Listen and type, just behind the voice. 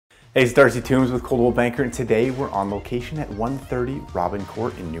Hey, it's Darcy Toombs with Coldwell Banker, and today we're on location at 130 Robin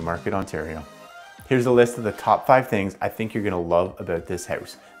Court in Newmarket, Ontario. Here's a list of the top 5 things I think you're gonna love about this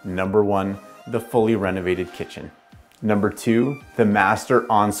house. Number 1, the fully renovated kitchen. Number 2, the master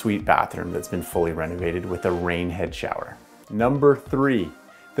ensuite bathroom that's been fully renovated with a rain head shower. Number 3,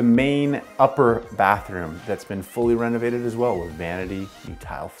 the main upper bathroom that's been fully renovated as well with vanity, new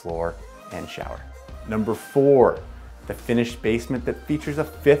tile floor, and shower. Number 4, the finished basement that features a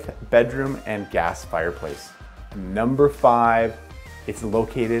 5th bedroom and gas fireplace. Number 5, it's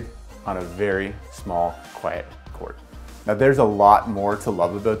located on a very small, quiet court. Now there's a lot more to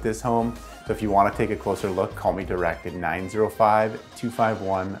love about this home, so if you want to take a closer look, call me direct at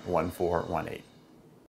 905-251-1418.